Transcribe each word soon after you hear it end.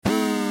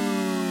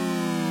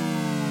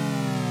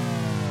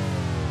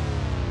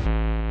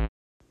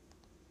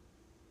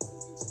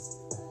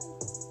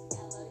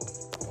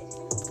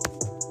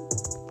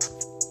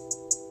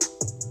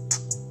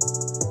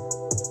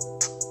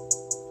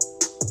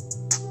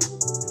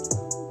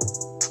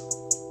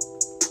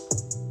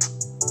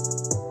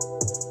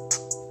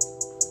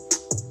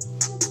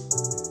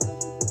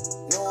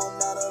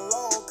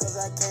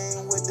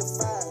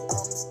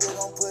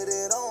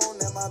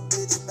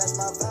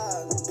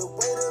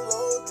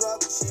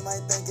She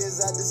might think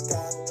it's out the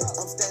sky.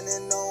 I'm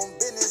standing on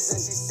business and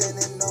she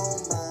standing on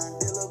mine.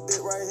 Feel a bit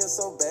right here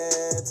so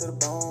bad to the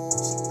bone.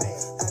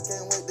 I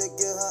can't wait to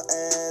get her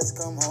ass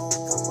come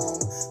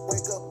home.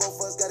 Wake up, both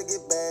of us gotta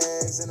get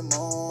bags in the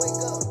morning.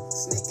 Wake up,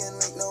 sneak and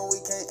link, no we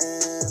can't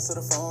answer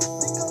the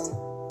phone.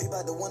 Peep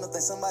out the window,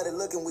 think somebody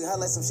looking. We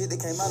highlight some shit that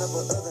came out of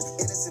her oven.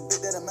 Innocent bit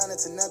that amounted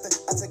to nothing.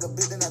 I take a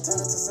bit then I turn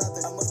it to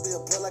something. I must be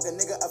a play like a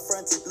nigga I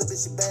fronted. Little bit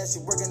she bad,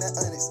 she working at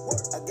Onyx.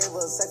 I gave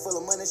her a sack full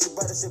of money, she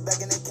brought that shit back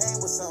and it came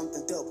with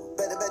something double.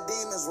 Back to back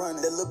demons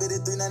running. That little bit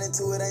of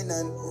 392, it ain't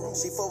nothing.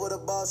 She fought with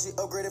a ball, she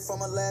upgraded from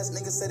her last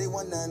nigga, said he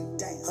want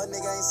nothing. Her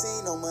nigga ain't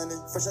seen no money.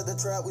 Fresh out the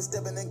trap, we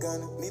stepping and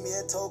gunning. Meet me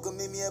at Toka,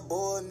 meet me at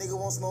Boy. Nigga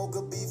won't smoke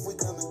a beef, we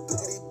coming. Look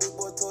at these big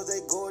boy toys,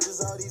 they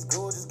gorgeous. All these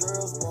gorgeous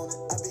girls want it.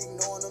 I be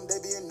ignoring them, they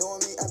be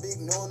ignoring me. I be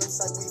ignoring them,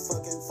 like we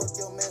fucking. Fuck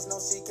your mans, no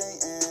she can't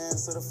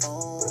answer the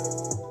phone.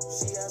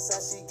 She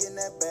outside, she getting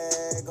that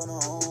bag on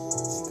her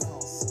own.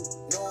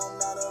 No, I'm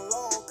not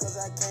alone, cause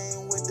I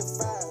came with the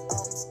fire.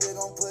 I'm still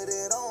gon' put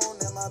it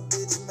on, and my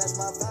bitch match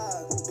my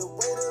vibe. The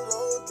way the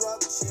load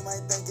drop, she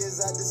might think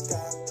it's out the sky.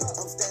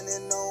 I'm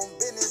standing on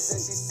business and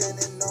she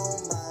standing on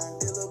mine.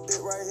 Feel a bit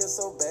right here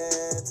so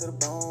bad to the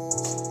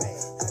bone.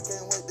 I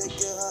can't wait to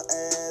get her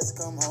ass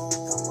come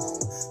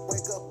home.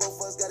 Wake up, both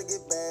of us gotta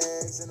get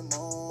bags in the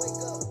morning.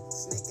 Wake up,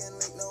 sneak and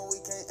link, no we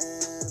can't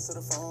answer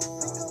the phone.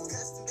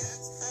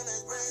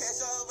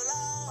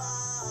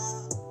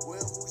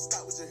 Wherever we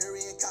stop with your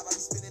hurry and cop, I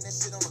be spinning that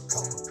shit on the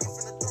coat. Get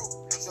from the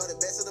throat. Show the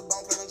best of the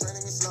bone, plan on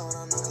training me slow.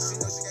 No. She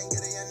know she can't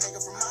get a young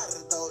nigga from out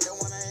of the throat. That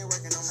one I ain't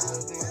working no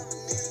more.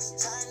 Feminist,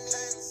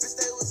 Chinese, bitch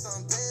stay with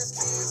some bands,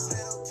 kids.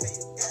 Said okay,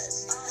 you got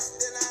me.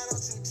 Then I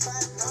don't you try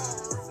no.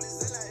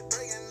 Ruthless and like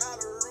breaking all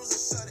the rules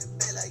and shut it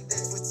back like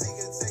that. Fatigue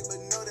and take,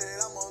 but know that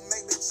I'ma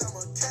make bitch, I'm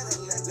a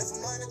Cadillac. Left her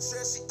money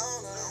trail, she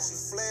on her. She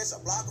flash, I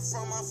block her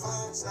from my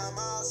phone. Slime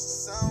out, she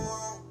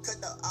someone. Cut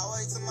the all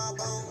way to my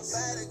bones.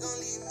 Bad, it gon'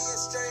 leave me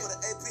astray. With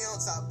an AP on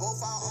top, both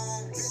our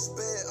own. Bitch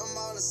bad, I'm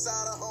all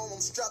inside of home.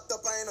 I'm strapped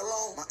up, I ain't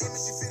alone. My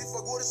image, she fitted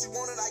for what if she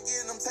wanted, I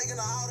get it. I'm taking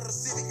her out of the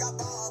Civic. I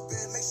ball up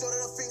in. Make sure that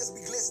her fingers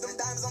be glistening.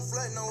 Them diamonds, I'm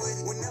flirting on with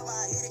it. Whenever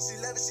I hit it,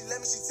 she love it, she let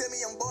me. She tell me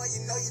I'm boy,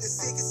 you know you the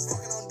sickest.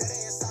 Fucking on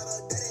daddy inside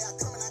of daddy. I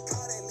come and I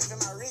call that, leaving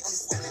my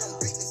riches. Standing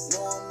on business.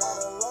 No, I'm not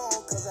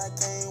alone, cause I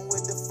came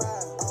with the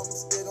fire. I'm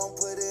still gon'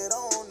 put it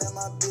on, and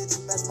my bitch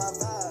match my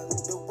vibe.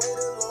 The way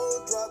the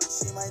load drop,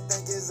 she might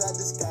think it's out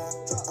the sky.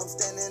 I'm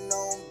standing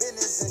on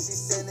business and she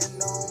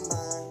standing on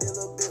mine. Feel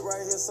a bit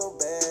right here so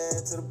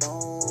bad to the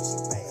bone.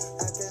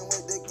 I can't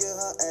wait to get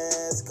her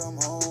ass come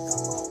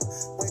home.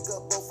 Wake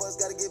up, both of us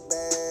gotta get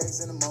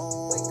bags in the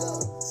morning. Wake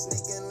up,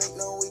 sneak and link,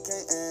 no we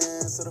can't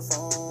answer the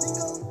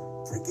phone.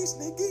 Freaky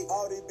sneaky,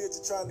 all these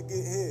bitches trying to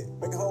get hit,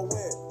 make her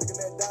wet. Looking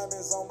at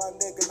diamonds on my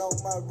neck and on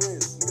my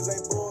wrist. Niggas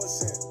ain't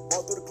bullshit.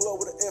 Walk through the club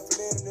with an F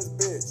and N in this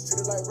bitch. Treat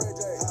it like Ray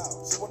J. How?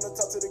 She wanna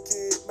talk to the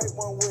kid, make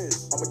one wish.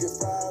 I'ma get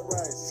fried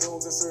rice,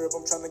 shrooms and syrup.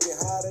 I'm trying to get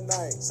high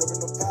tonight. Serving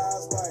them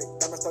pies right.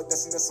 Diamonds start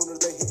dancing as soon as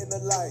they hitting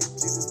the light.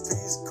 Jesus,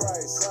 peace,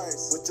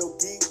 Christ. What your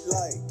geek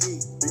like?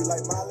 Geek. Do you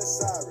like Miley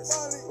Cyrus?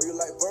 Or you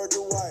like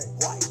Virgil White?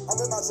 I'm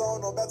in my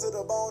zone, no back to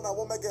the bone. I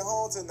won't make it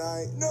home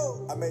tonight.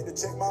 No. I made to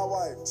check my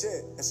wife.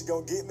 Check. And she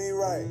gon' get me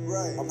right.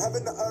 I'm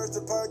having the urge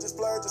to purge and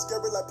splurge. It's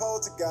scary like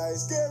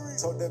poltergeist. Scary.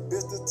 Told that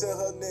bitch to tell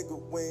her nigga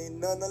we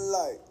ain't none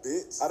alike,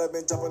 bitch. I done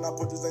been jumping on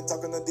pictures, ain't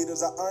talking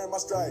Adidas. I earned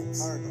my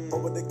stripes.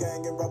 Fuck with the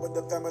gang and rock with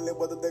the family,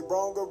 whether they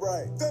wrong or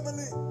right.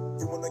 Family.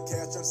 You want a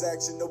cash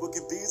transaction, no we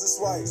can Visa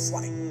swipe.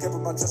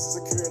 Keeping my trust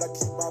secured, I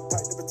keep my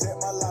pipe to protect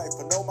my life.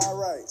 I know my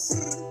rights.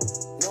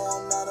 No,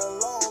 I'm not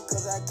alone,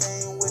 cause I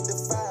came with the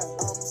fire.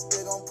 I'm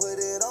still gon' put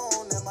it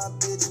on, and my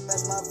bitch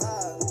match my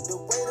vibe. The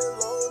way the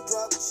load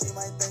drop, she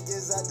might think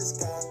it's out the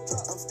sky.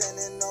 I'm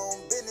standing on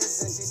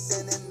business and she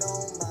standing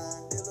on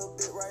mine. Feel a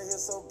bit right here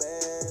so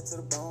bad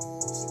to the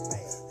bone.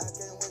 I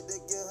can't wait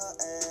to get her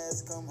ass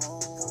come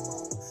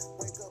home.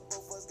 Wake up,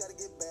 both of us gotta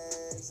get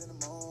bags in the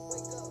morning.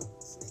 Wake up,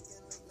 sneak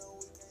and link, no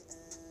we can't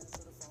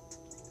answer the phone.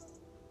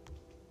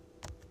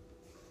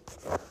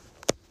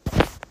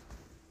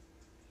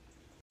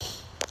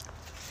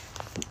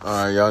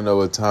 All right, y'all know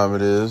what time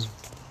it is.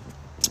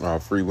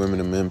 Free Women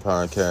and Men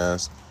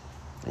podcast.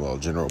 Well,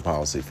 General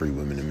Policy Free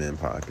Women and Men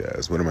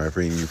podcast. What am I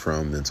freeing you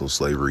from? Mental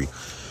slavery.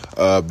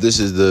 This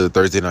is the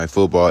Thursday Night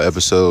Football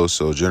episode.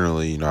 So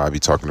generally, I'll be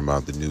talking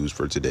about the news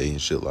for today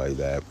and shit like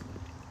that.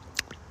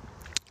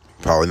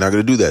 Probably not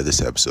going to do that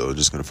this episode.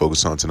 Just going to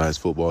focus on tonight's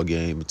football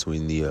game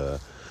between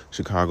the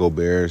Chicago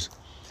Bears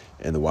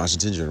and the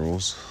Washington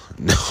Generals.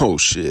 No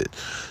shit.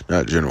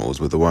 Not Generals,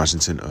 but the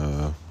Washington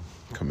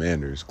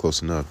Commanders.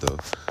 Close enough, though.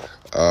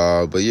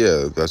 But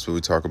yeah, that's what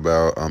we talk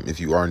about. If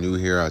you are new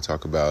here, I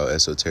talk about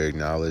esoteric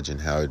knowledge and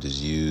how it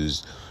is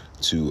used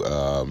to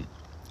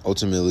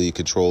ultimately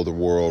control the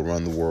world,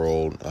 run the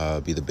world,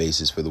 be the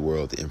basis for the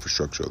world, the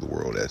infrastructure of the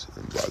world,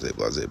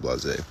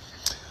 blase.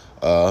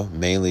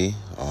 Mainly,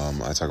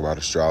 I talk about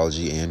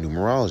astrology and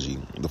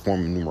numerology. The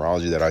form of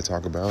numerology that I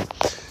talk about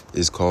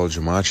is called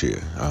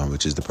gematria,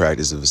 which is the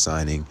practice of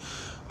assigning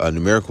a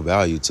numerical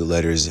value to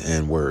letters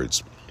and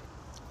words.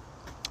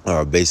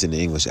 based in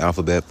the English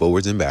alphabet,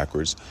 forwards and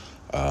backwards.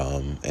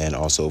 And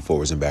also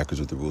forwards and backwards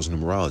with the rules of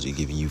numerology,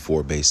 giving you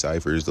 4 base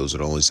ciphers. Those are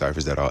the only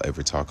ciphers that I'll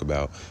ever talk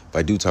about. If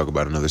I do talk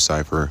about another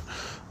cipher,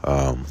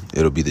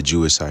 it'll be the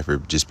Jewish cipher,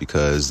 just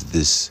because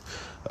this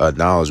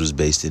knowledge was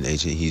based in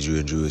ancient Hebrew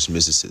and Jewish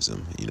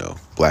mysticism.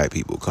 Black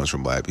people comes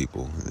from black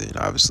people. And then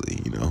obviously,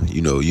 you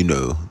know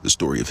the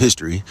story of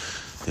history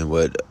and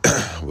what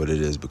what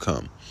it has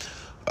become.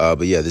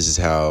 But yeah, this is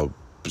how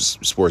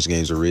sports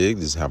games are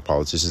rigged. This is how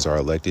politicians are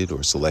elected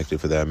or selected,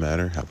 for that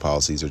matter. How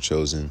policies are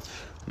chosen.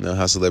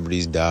 How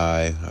celebrities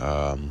die.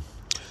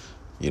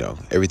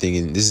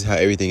 Everything. This is how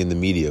everything in the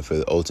media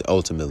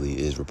ultimately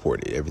is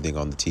reported. Everything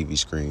on the TV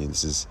screen.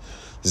 This is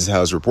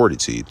how it's reported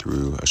to you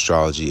through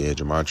astrology and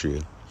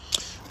gematria,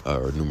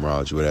 or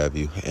numerology, what have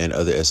you, and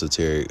other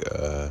esoteric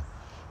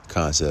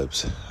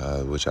concepts,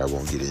 which I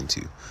won't get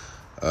into.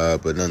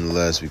 But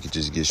nonetheless, we could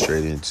just get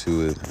straight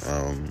into it.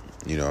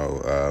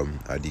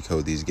 I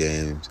decode these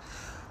games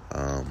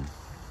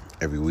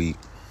every week.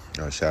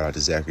 Shout out to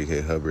Zachary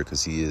K. Hubbard,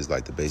 because he is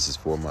like the basis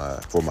for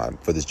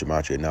this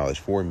gematria knowledge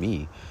for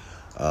me,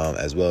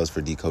 as well as for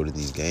decoding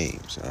these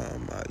games.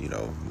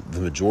 The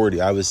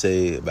majority, I would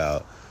say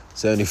about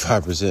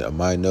 75% of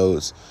my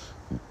notes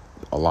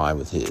align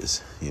with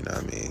his.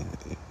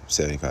 75,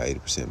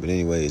 80%. But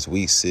anyway, it's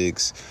week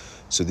 6.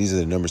 So these are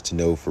the numbers to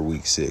know for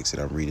week 6.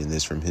 And I'm reading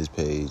this from his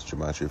page,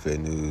 Gematria Fed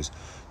News,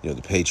 the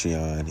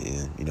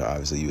Patreon. And,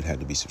 obviously you would have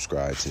to be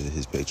subscribed to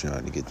his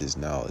Patreon to get this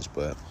knowledge.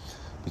 But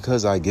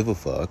because I give a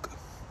fuck,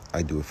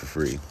 I do it for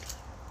free.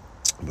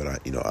 But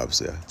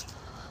obviously I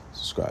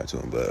subscribe to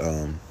him. But,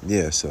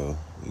 so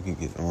we can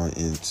get on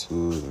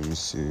into it. Let me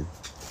see.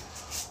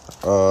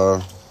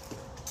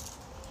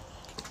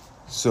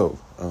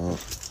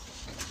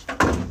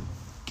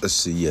 Let's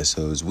see. Yeah,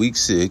 so it's week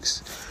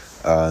 6.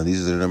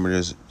 These are the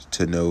numbers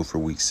to know for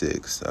week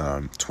 6.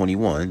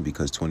 21,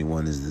 because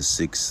 21 is the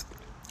 6th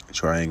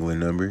triangular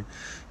number,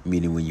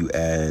 meaning when you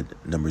add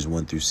numbers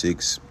 1 through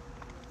 6,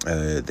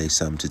 they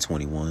sum to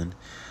 21.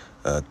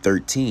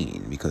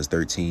 13, because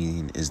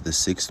 13 is the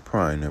 6th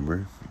prime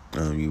number.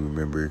 You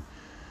remember,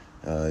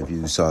 if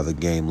you saw the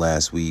game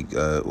last week,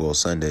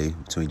 Sunday,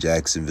 between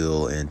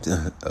Jacksonville and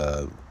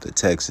the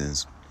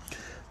Texans.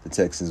 The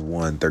Texans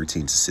won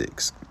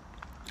 13-6.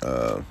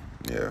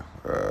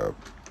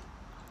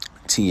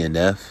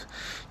 TNF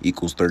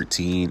equals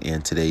 13,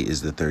 and today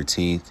is the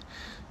 13th.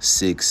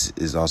 6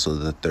 is also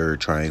the 3rd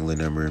triangular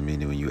number,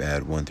 meaning when you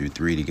add 1 through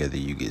 3 together,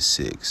 you get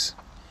 6.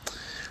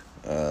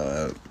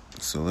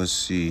 So let's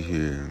see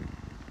here.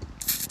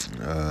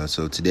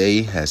 So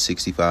today has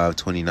 65,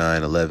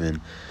 29,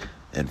 11,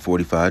 and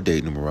 45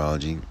 date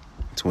numerology.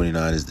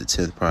 29 is the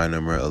 10th prime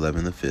number,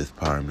 11 the 5th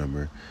prime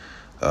number.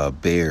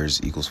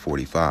 Bears equals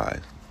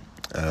 45.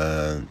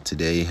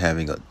 Today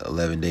having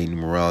 11 date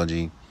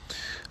numerology.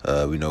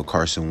 We know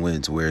Carson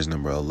Wentz wears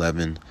number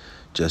 11.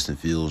 Justin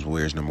Fields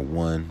wears number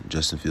 1.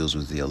 Justin Fields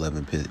was the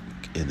 11th pick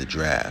in the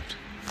draft.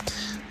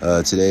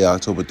 Today,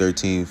 October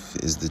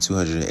 13th, is the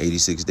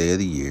 286th day of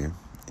the year.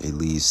 It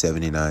leaves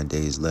 79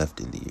 days left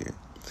in the year.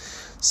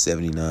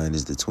 79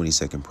 is the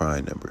 22nd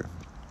prime number.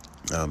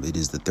 It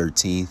is the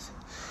 13th.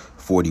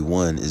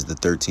 41 is the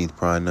 13th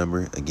prime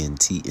number. Again,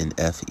 T and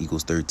F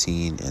equals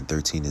 13, and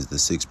 13 is the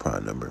 6th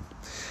prime number.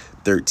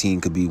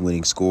 13 could be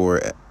winning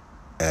score at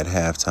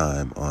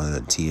halftime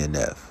on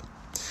TNF.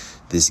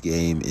 This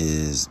game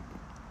is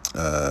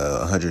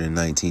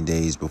 119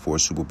 days before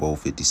Super Bowl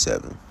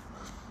 57.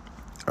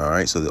 All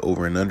right, so the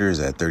over and under is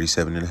at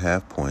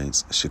 37.5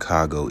 points.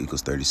 Chicago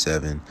equals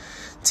 37.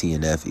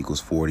 TNF equals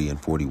 40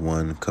 and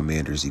 41.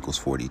 Commanders equals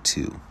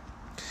 42.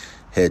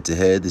 Head to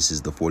head, this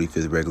is the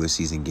 45th regular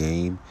season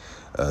game.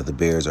 The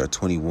Bears are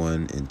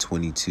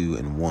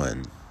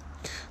 21-22-1.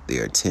 They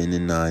are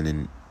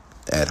 10-9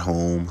 at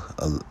home.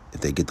 If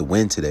they get the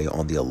win today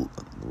on the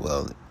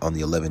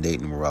 11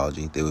 date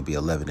numerology, they would be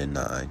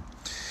 11-9.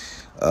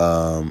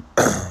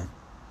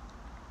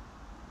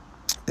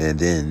 And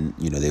then,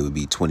 they would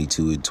be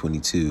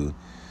 22-22-1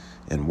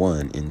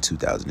 in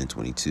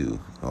 2022,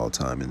 all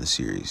time in the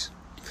series.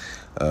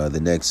 So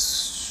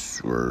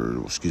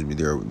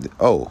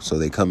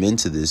they come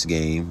into this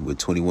game with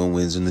 21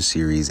 wins in the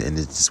series, and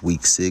it's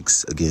week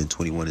 6. Again,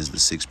 21 is the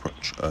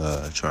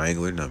 6th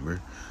triangular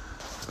number.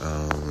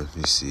 Let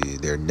me see.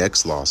 Their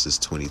next loss is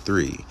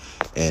 23.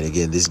 And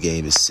again, this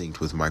game is synced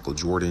with Michael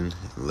Jordan.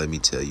 Let me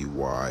tell you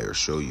why, or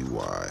show you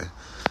why.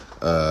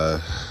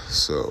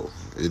 So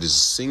it is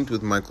synced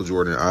with Michael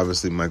Jordan.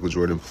 Obviously, Michael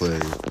Jordan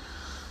played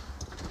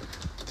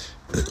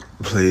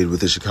with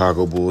the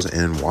Chicago Bulls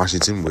and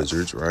Washington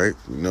Wizards, right?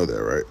 You know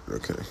that, right?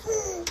 Okay.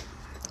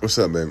 What's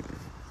up, baby?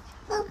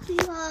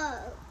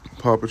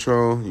 Paw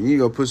Patrol. You need to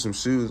go put some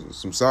shoes,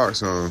 some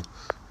socks on,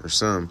 or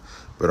something.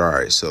 But all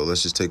right, so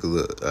let's just take a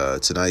look.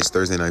 Tonight's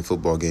Thursday night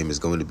football game is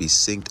going to be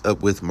synced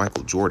up with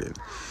Michael Jordan.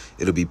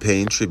 It'll be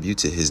paying tribute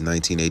to his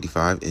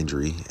 1985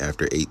 injury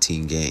after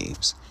 18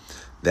 games.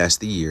 That's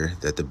the year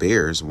that the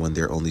Bears won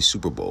their only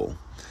Super Bowl.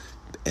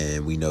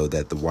 And we know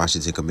that the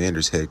Washington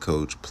Commanders head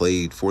coach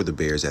played for the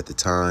Bears at the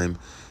time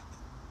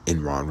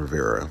in Ron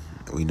Rivera.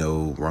 We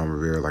know Ron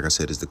Rivera, like I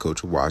said, is the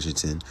coach of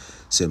Washington,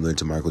 similar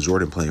to Michael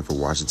Jordan playing for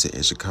Washington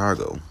and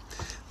Chicago.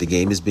 The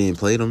game is being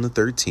played on the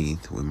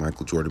 13th, when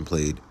Michael Jordan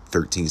played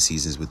 13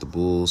 seasons with the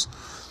Bulls,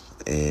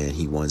 and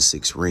he won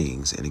 6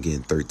 rings. And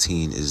again,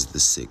 13 is the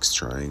 6th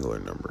triangular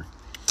number.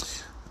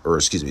 Or,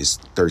 excuse me,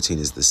 13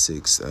 is the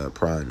 6th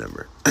prime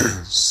number.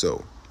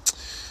 So,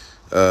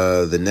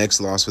 the next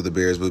loss for the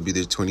Bears will be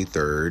the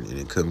 23rd, and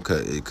it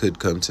could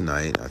come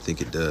tonight. I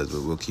think it does,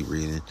 but we'll keep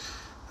reading.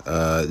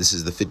 This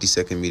is the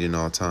 52nd meeting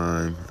all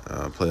time,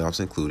 playoffs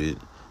included.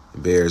 The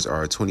Bears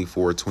are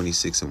 24,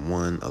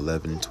 26-1,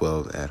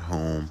 11-12 at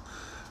home.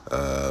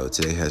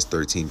 Today has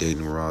 13-day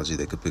numerology.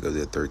 They could pick up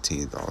their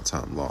 13th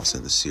all-time loss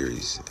in the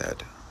series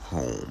at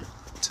home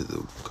to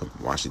the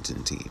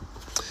Washington team.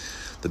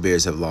 The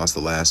Bears have lost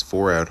the last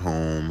 4 at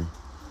home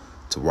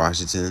to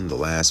Washington. The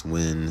last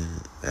win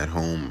at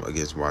home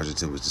against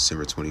Washington was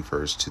December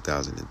 21st,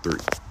 2003.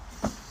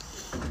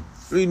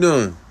 What are you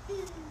doing?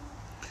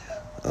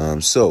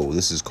 So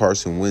this is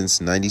Carson Wentz's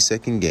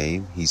 92nd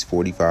game. He's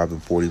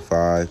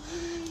 45-45,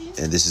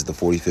 and this is the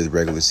 45th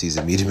regular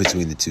season meeting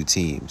between the two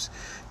teams.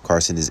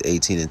 Carson is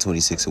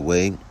 18-26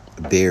 away.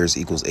 Bears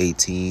equals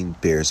 18.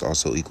 Bears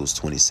also equals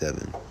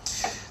 27.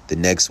 The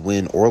next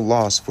win or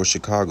loss for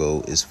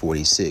Chicago is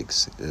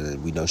 46.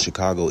 We know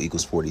Chicago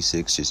equals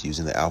 46 just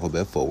using the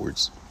alphabet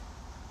forwards,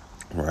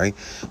 right?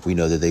 We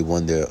know that they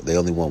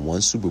only won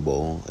 1 Super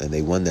Bowl, and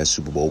they won that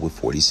Super Bowl with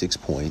 46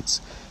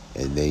 points,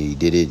 and they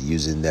did it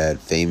using that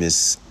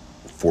famous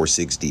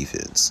 4-6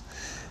 defense.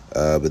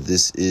 But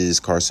this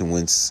is Carson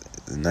Wentz's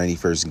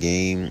 91st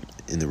game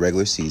in the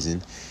regular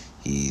season.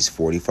 He's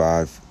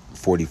 44-1,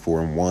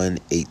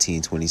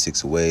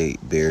 18-26 away.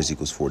 Bears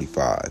equals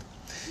 45.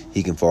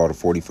 He can fall to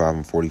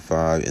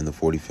 45-45 in the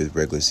 45th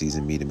regular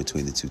season meeting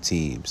between the two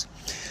teams.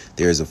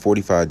 There is a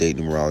 45-date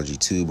numerology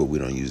too, but we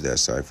don't use that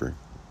cipher.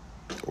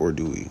 Or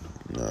do we?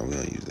 No, we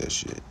don't use that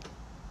shit.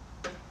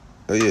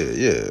 Oh,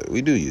 yeah,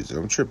 we do use it.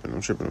 I'm tripping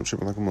like a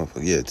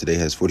motherfucker. Yeah, today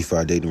has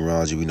 45-date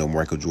numerology. We know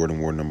Michael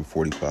Jordan wore number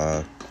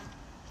 45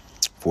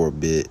 for a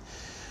bit.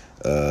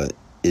 It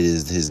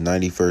is his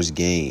 91st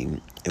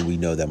game, and we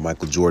know that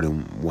Michael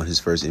Jordan won his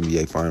first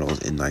NBA Finals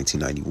in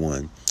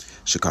 1991.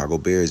 Chicago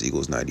Bears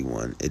equals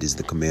 91. It is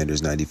the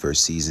Commanders' 91st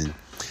season.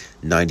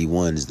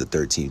 91 is the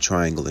 13th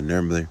triangular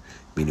number,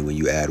 meaning when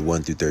you add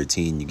 1 through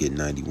 13, you get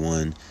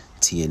 91.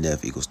 T and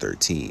F equals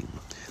 13.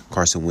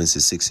 Carson Wentz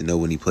is 6-0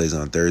 when he plays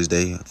on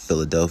Thursday.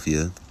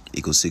 Philadelphia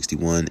equals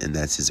 61, and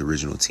that's his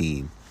original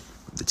team,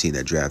 the team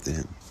that drafted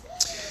him.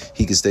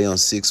 He can stay on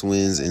 6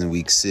 wins in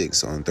week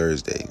 6 on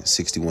Thursday.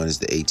 61 is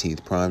the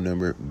 18th prime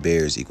number.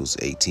 Bears equals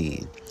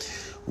 18.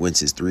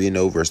 Wentz is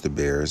 3-0 versus the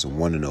Bears,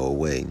 1-0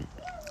 away.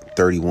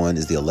 31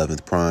 is the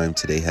 11th prime.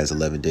 Today has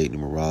 11-date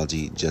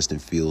numerology. Justin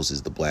Fields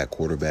is the black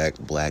quarterback.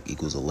 Black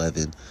equals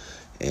 11.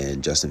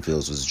 And Justin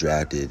Fields was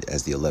drafted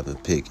as the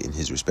 11th pick in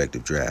his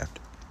respective draft.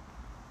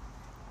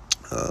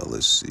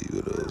 Let's see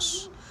what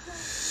else.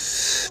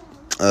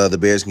 The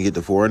Bears can get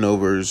to 4-0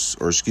 versus,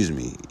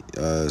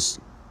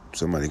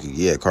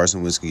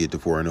 Carson Wentz can get to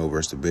 4-0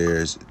 versus the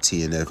Bears.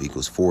 TNF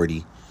equals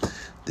 40.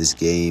 This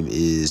game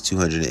is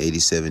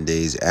 287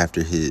 days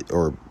after his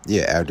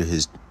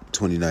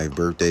 29th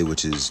birthday,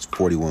 which is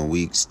 41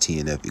 weeks.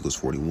 TNF equals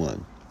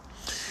 41.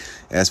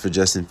 As for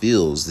Justin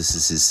Fields, this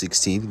is his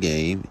 16th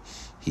game.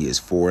 He is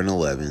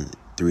 4-11,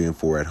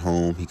 3-4 at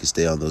home. He can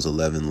stay on those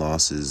 11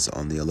 losses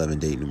on the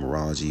 11-date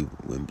numerology.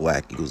 When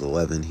black equals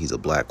 11, he's a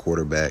black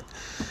quarterback.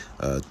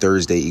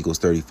 Thursday equals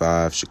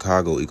 35.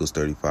 Chicago equals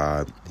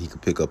 35. He can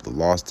pick up the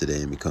loss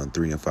today and become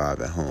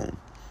 3-5 at home.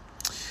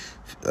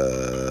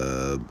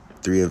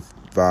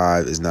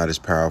 3-5 is not as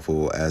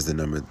powerful as the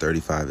number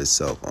 35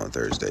 itself on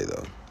Thursday,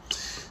 though.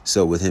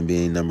 So with him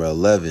being number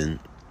 11,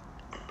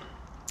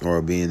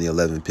 or being the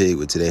 11th pick,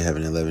 with today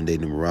having 11-day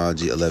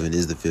numerology, 11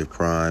 is the 5th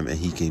prime, and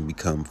he can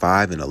become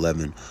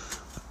 5-11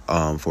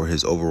 for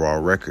his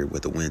overall record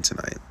with a win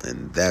tonight.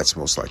 And that's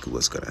most likely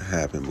what's going to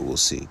happen, but we'll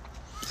see.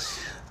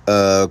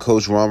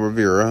 Coach Ron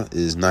Rivera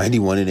is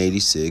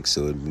 91-86,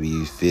 so it'd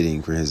be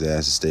fitting for his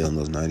ass to stay on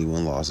those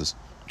 91 losses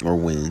or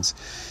wins.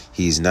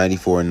 He's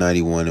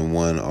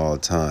 94-91-1 all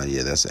time.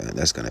 Yeah,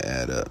 that's going to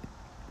add up.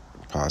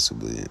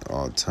 Possibly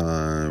all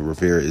time.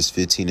 Rivera is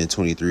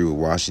 15-23 with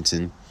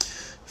Washington,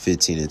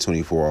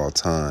 15-24 all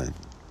time.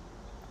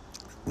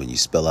 When you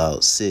spell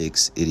out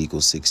 6, it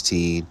equals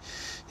 16.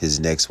 His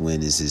next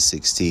win is his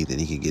 16th,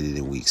 and he can get it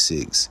in week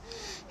 6.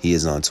 He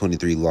is on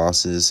 23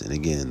 losses, and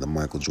again, the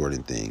Michael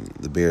Jordan thing.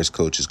 The Bears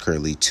coach is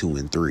currently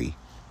 2-3.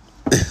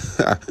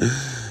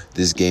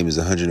 This game is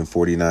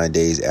 149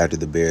 days after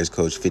the Bears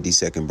coach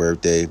 52nd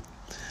birthday.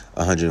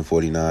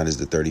 149 is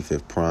the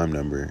 35th prime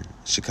number.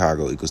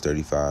 Chicago equals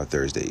 35.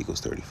 Thursday equals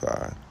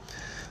 35.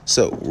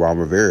 So Ron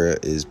Rivera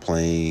is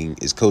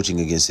coaching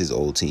against his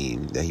old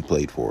team that he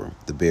played for.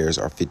 The Bears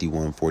are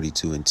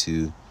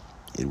 51-42-2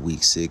 in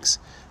week 6.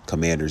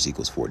 Commanders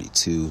equals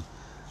 42.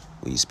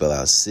 When you spell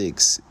out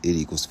 6, it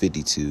equals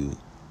 52.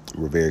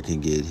 Rivera can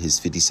get his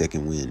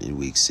 52nd win in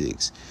week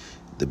 6.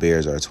 The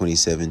Bears are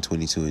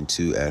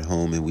 27-22-2 at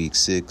home in week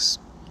 6.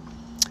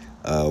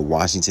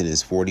 Washington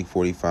is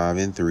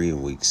 40-45-3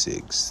 in week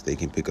 6. They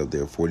can pick up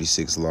their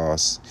 46th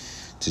loss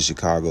to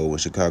Chicago when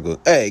Chicago...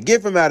 Hey,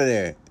 get from out of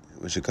there!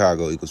 When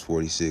Chicago equals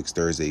 46,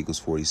 Thursday equals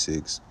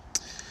 46.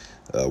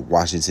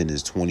 Washington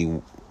is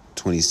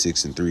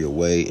 26-3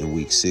 away in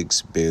week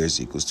 6.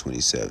 Bears equals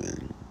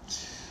 27.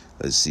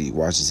 Let's see.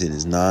 Washington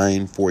is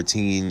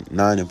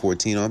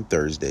 9-14 on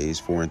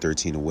Thursdays,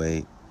 4-13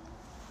 away.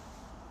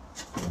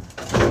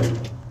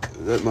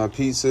 Is that my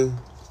pizza?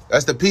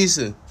 That's the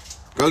pizza.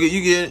 Go get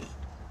it.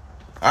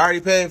 I already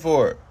paid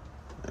for it.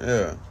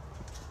 Yeah.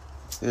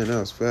 Yeah, that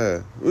was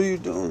fast. What are you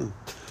doing?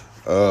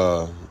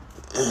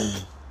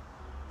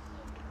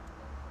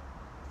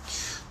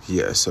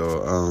 Yeah,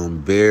 so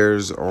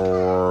Bears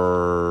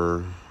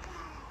are...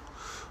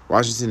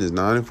 Washington is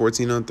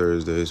 9-14 on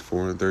Thursdays,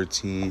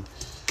 4-13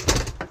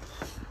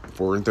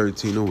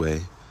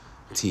 away.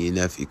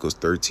 TNF equals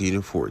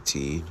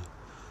 13-14.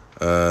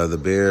 The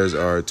Bears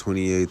are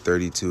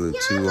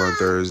 28-32-2 on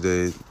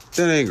Thursday.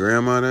 That ain't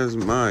Grandma, that's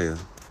Maya.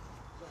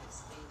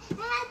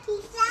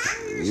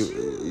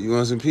 You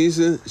want some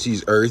pizza?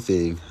 She's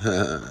earthing.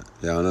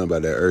 Y'all know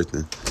about that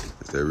earthing.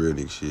 That's that real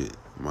nigga shit.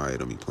 Maya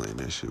don't be playing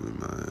that shit with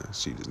my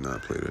ass. She does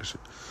not play that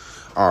shit.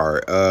 All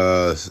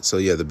right. So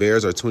yeah, the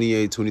Bears are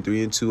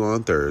 28-23-2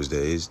 on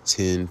Thursdays,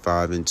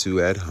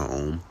 10-5-2 at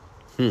home.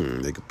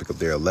 They could pick up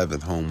their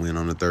 11th home win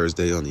on a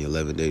Thursday on the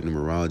 11-day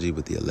numerology,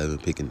 with the 11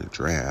 pick in the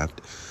draft.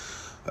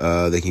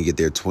 They can get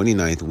their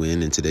 29th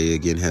win, and today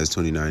again has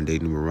 29-day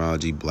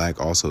numerology.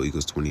 Black also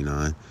equals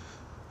 29.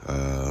 You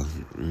know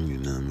what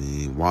I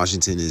mean?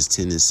 Washington is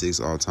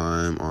 10-6 all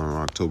time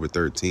on October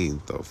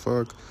 13th. The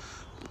fuck?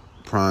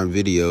 Prime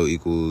Video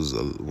equals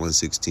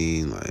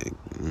 116. Like,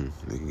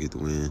 they can get the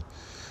win.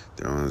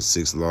 They're on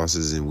 6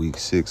 losses in week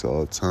 6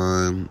 all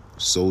time.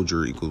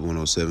 Soldier equals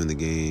 107 the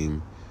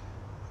game.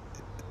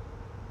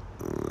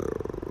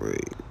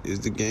 Wait,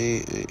 is the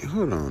game...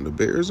 Hold on, the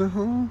Bears are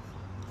home?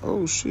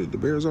 Oh, shit, the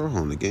Bears are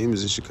home. The game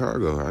is in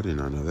Chicago. I did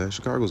not know that.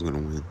 Chicago's going to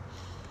win.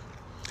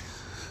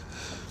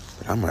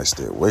 But I might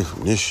stay away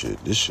from this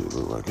shit. This shit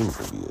look like it's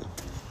going to be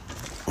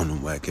one of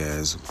them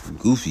whack-ass,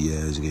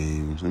 goofy-ass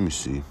games. Let me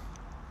see.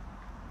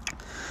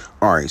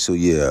 All right, so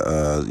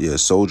yeah,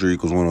 Soldier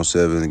equals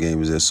 107. The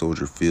game is at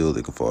Soldier Field.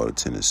 They can fall to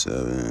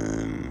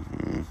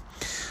 10-7.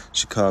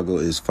 Chicago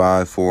is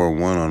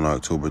 5-4-1 on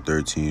October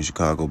 13th.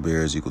 Chicago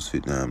Bears equals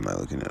 59. I'm not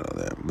looking at all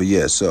that. But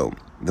yeah, so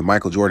the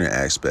Michael Jordan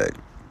aspect.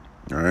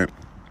 All right.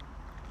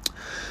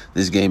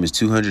 This game is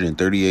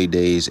 238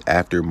 days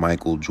after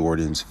Michael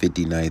Jordan's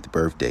 59th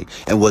birthday.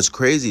 And what's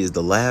crazy is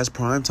the last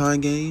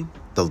primetime game,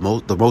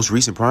 the most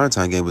recent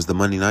primetime game was the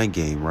Monday night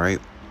game, right?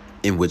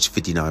 In which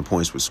 59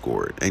 points were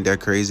scored. Ain't that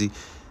crazy?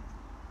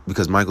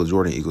 Because Michael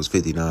Jordan equals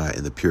 59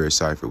 in the purest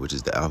cipher, which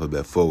is the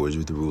alphabet forwards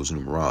with the rules of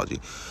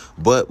numerology.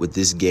 But with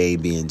this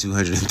game being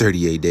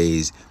 238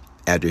 days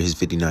after his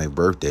 59th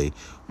birthday,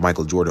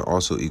 Michael Jordan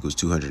also equals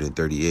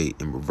 238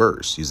 in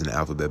reverse, using the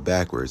alphabet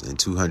backwards. And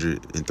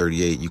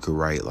 238, you could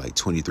write like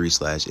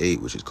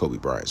 23/8, which is Kobe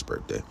Bryant's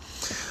birthday.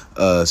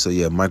 So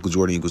yeah, Michael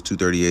Jordan equals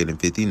 238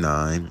 and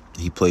 59.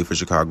 He played for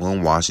Chicago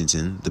and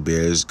Washington. The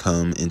Bears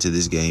come into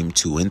this game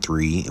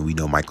 2-3, and we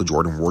know Michael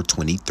Jordan wore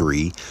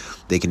 23.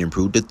 They can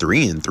improve to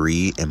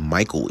 3-3, and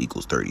Michael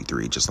equals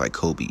 33, just like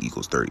Kobe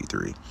equals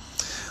 33.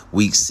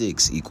 Week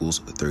 6 equals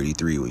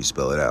 33 when you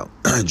spell it out.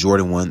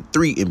 Jordan won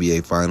 3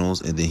 NBA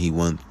Finals, and then he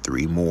won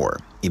 3 more.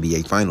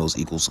 NBA Finals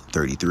equals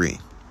 33.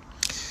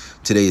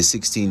 Today is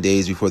 16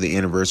 days before the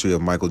anniversary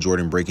of Michael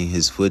Jordan breaking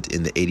his foot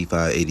in the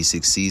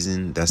 85-86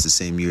 season. That's the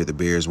same year the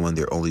Bears won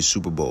their only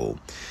Super Bowl.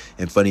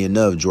 And funny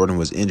enough, Jordan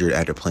was injured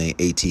after playing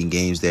 18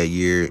 games that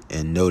year,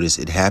 and notice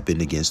it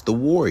happened against the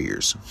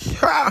Warriors.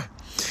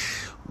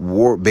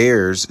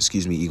 Bears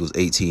equals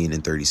 18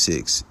 and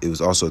 36. It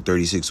was also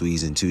 36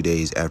 weeks and 2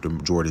 days after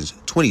Jordan's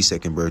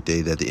 22nd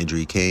birthday that the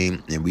injury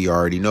came, and we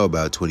already know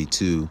about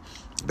 22.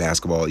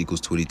 Basketball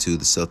equals 22.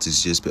 The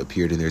Celtics just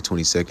appeared in their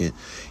 22nd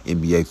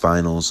NBA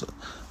Finals.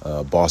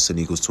 Boston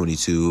equals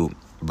 22,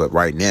 but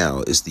right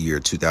now it's the year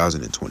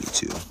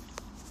 2022.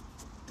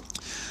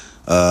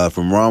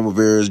 From Ron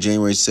Rivera's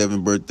January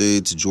 7th birthday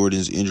to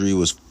Jordan's injury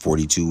was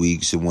 42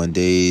 weeks and 1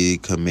 day.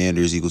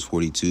 Commanders equals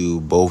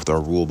 42. Both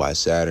are ruled by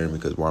Saturn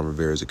because Ron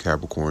Rivera is a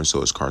Capricorn,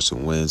 so is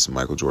Carson Wentz.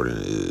 Michael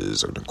Jordan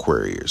is an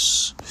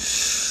Aquarius.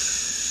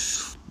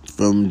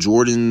 From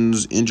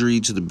Jordan's injury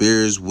to the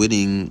Bears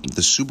winning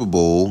the Super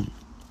Bowl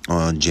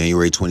on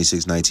January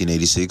 26,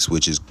 1986,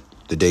 which is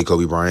the day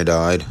Kobe Bryant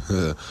died,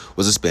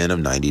 was a span of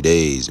 90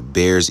 days.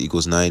 Bears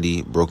equals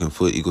 90. Broken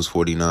foot equals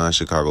 49.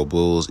 Chicago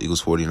Bulls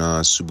equals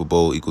 49. Super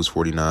Bowl equals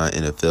 49.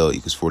 NFL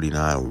equals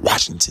 49.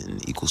 Washington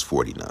equals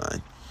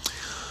 49.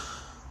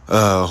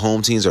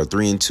 Home teams are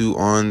 3-2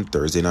 on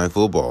Thursday Night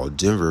Football.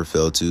 Denver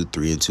fell to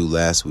 3-2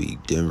 last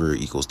week. Denver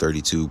equals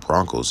 32.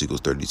 Broncos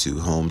equals 32.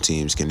 Home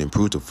teams can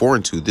improve to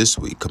 4-2 this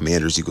week.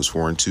 Commanders equals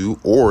 4-2,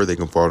 or they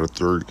can fall to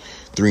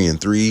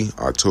 3-3.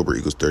 October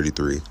equals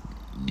 33.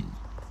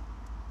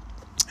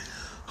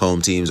 Home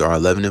teams are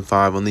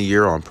 11-5 on the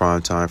year on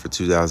prime time for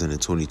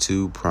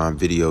 2022. Prime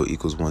video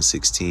equals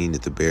 116.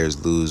 If the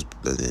Bears lose,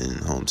 then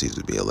home teams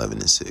would be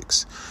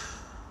 11-6.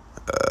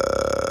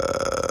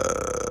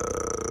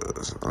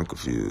 I'm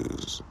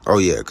confused. Oh,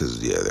 yeah, because,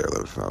 they're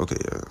 11-5. Okay,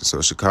 yeah. So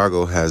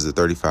Chicago has the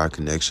 35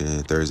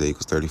 connection. Thursday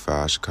equals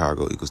 35.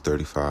 Chicago equals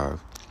 35.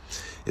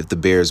 If the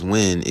Bears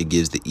win, it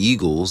gives the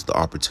Eagles the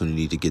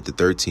opportunity to get the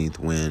 13th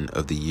win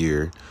of the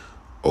year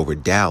over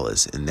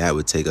Dallas, and that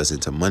would take us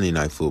into Monday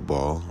Night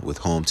Football with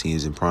home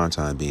teams in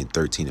primetime being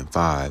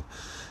 13-5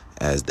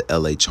 as the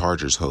LA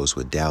Chargers host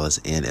with Dallas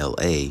and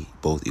LA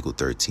both equal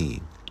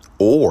 13.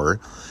 Or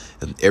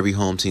if every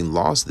home team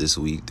lost this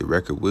week, the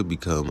record would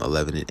become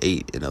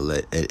 11-8 in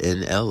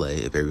LA.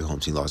 If every home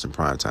team lost in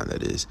primetime,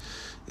 that is,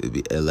 it would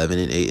be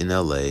 11-8 in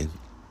LA,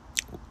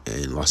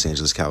 and Los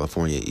Angeles,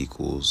 California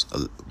equals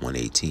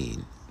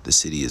 118. The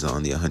city is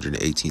on the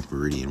 118th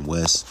meridian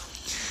west.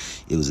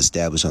 It was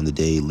established on the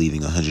day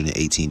leaving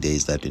 118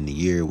 days left in the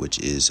year, which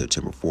is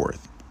September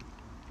 4th,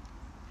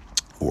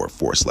 or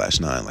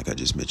 4/9, like I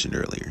just mentioned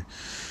earlier,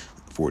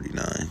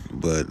 49.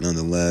 But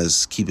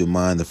nonetheless, keep in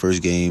mind the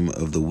first game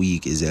of the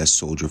week is at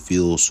Soldier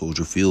Field.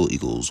 Soldier Field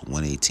equals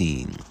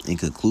 118. In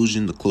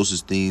conclusion, the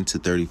closest thing to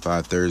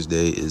 35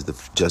 Thursday is the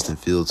Justin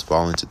Fields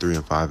falling to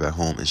 3-5 at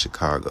home in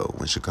Chicago,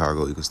 when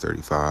Chicago equals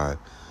 35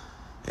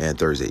 and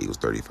Thursday equals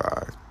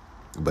 35.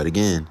 But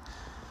again,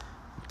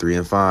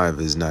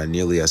 3-5 is not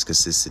nearly as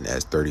consistent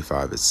as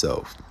 35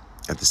 itself.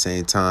 At the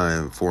same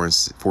time,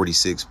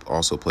 46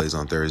 also plays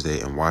on Thursday,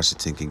 and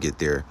Washington can get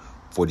their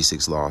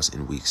 46 loss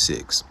in week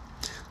 6.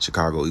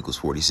 Chicago equals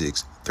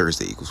 46,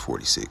 Thursday equals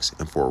 46.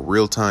 And for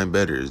real-time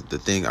bettors, the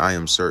thing I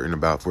am certain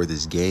about for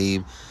this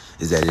game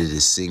is that it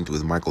is synced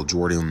with Michael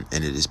Jordan,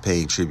 and it is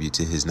paying tribute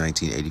to his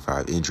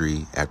 1985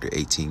 injury after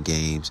 18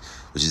 games,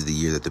 which is the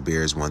year that the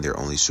Bears won their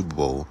only Super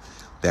Bowl,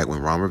 back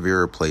when Ron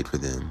Rivera played for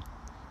them.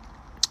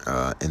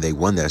 And they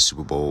won that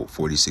Super Bowl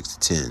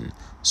 46-10.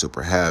 So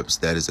perhaps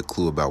that is a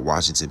clue about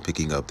Washington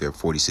picking up their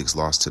 46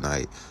 loss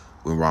tonight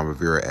with Ron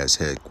Rivera as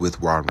head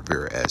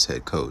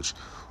coach,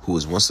 who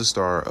was once the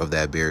star of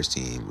that Bears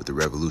team with the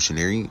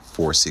revolutionary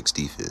 4-6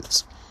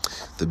 defense.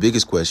 The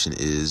biggest question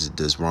is,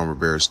 does Ron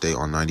Rivera stay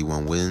on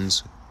 91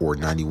 wins or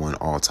 91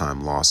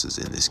 all-time losses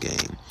in this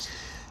game?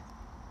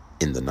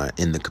 In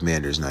the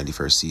Commanders'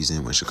 91st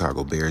season, when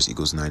Chicago Bears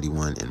equals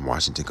 91 and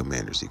Washington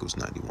Commanders equals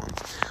 91.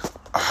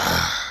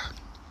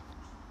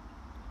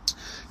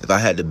 If I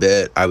had to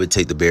bet, I would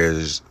take the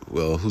Bears.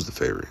 Well, who's the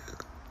favorite?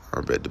 I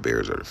bet the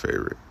Bears are the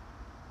favorite.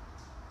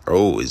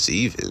 Oh, it's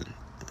even.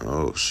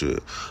 Oh,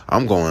 shit.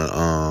 I'm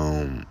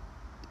going,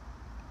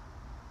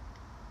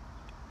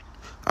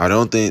 I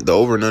don't think the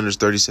over and under is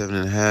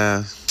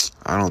 37.5.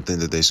 I don't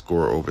think that they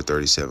score over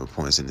 37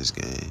 points in this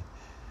game.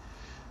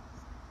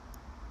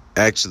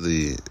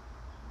 Actually,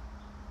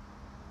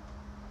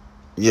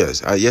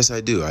 yes,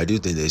 I do. I do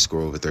think they score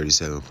over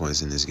 37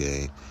 points in this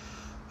game.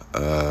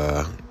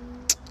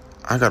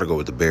 I got to go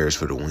with the Bears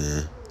for the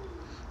win.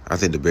 I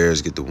think the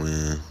Bears get the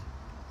win.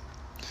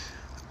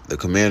 The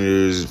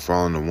Commanders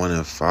falling to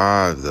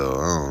 1-5, though.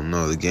 I don't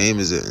know. The game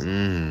is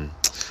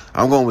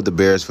I'm going with the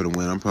Bears for the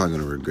win. I'm probably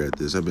going to regret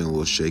this. I've been a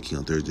little shaky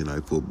on Thursday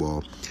Night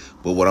Football.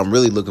 But what I'm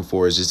really looking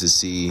for is just to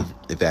see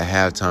if at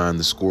halftime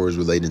the score is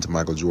related to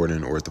Michael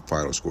Jordan or if the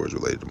final score is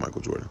related to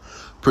Michael Jordan.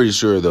 Pretty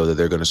sure, though, that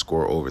they're going to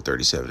score over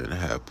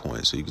 37.5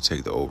 points. So you can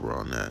take the over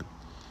on that.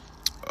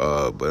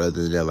 But other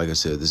than that, like I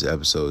said, this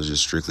episode is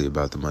just strictly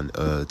about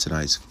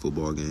tonight's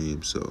football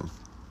game. So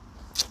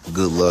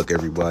good luck,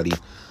 everybody.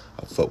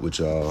 I'll fuck with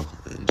y'all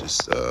and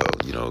just, be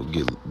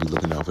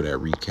looking out for that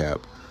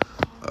recap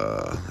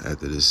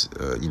after this,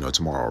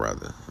 tomorrow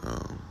rather.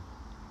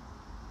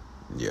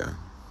 Yeah.